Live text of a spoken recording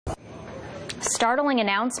Startling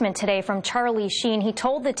announcement today from Charlie Sheen. He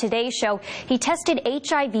told the Today Show he tested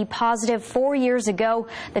HIV positive 4 years ago.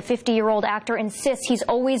 The 50-year-old actor insists he's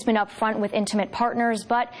always been upfront with intimate partners,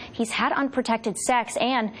 but he's had unprotected sex,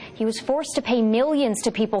 and he was forced to pay millions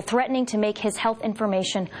to people threatening to make his health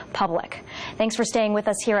information public. Thanks for staying with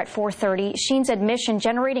us here at 4:30. Sheen's admission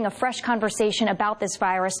generating a fresh conversation about this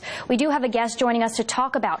virus. We do have a guest joining us to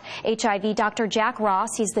talk about HIV, Dr. Jack Ross.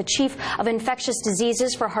 He's the Chief of Infectious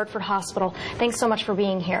Diseases for Hartford Hospital. Thanks so much for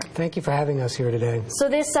being here. Thank you for having us here today. So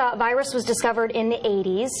this virus was discovered in the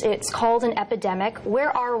 80s. It's called an epidemic.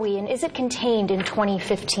 Where are we, and is it contained in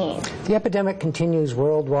 2015? The epidemic continues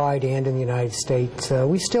worldwide and in the United States.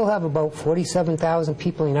 We still have about 47,000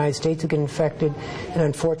 people in the United States who get infected, and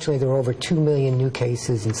unfortunately there were over 2 million new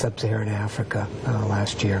cases in sub-Saharan Africa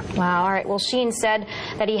last year. Wow. All right. Well, Sheen said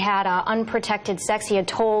that he had unprotected sex. He had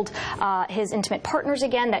told his intimate partners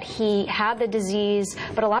again that he had the disease,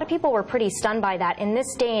 but a lot of people were pretty stunned by that. In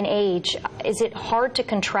this day and age, is it hard to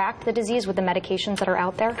contract the disease with the medications that are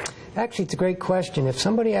out there? Actually, it's a great question. If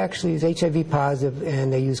somebody actually is HIV positive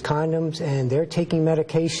and they use condoms and they're taking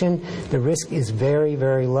medication, the risk is very,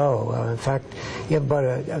 very low. In fact, you have about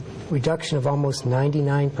a reduction of almost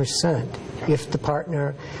 99% if the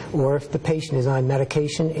partner or if the patient is on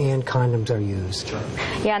medication and condoms are used.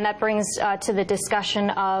 Yeah, and that brings to the discussion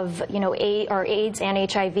of, you know, AIDS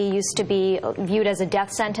and HIV used to be viewed as a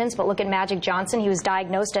death sentence, but look at Magic Johnson. He was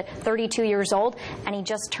diagnosed at 32 years old, and he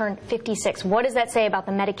just turned 56. What does that say about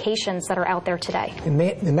the medications that are out there today? The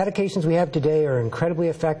medications we have today are incredibly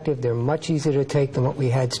effective. They're much easier to take than what we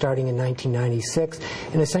had starting in 1996,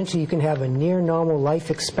 and essentially you can have a near normal life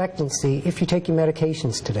expectancy if you take your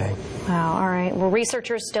medications today. Wow. All right. Well,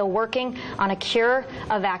 researchers still working on a cure,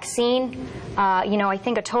 a vaccine. You know, I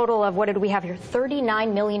think a total of, what did we have here?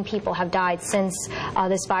 39 million people have died since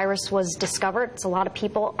this virus was discovered. It's a lot of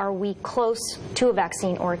people. Are we close to a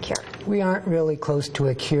vaccine or a cure? We aren't really close to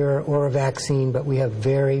a cure or a vaccine, but we have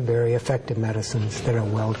very, very effective medicines that are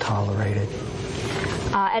well tolerated.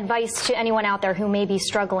 Advice to anyone out there who may be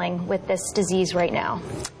struggling with this disease right now?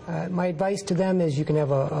 My advice to them is you can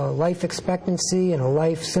have a life expectancy and a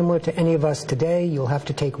life similar to any of us today. You'll have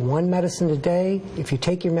to take one medicine a day. If you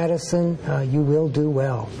take your medicine, you will do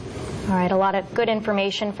well. All right, a lot of good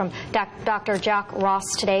information from Dr. Jack Ross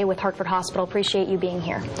today with Hartford Hospital. Appreciate you being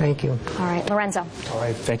here. Thank you. All right, Lorenzo. All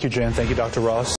right, thank you, Jen. Thank you, Dr. Ross.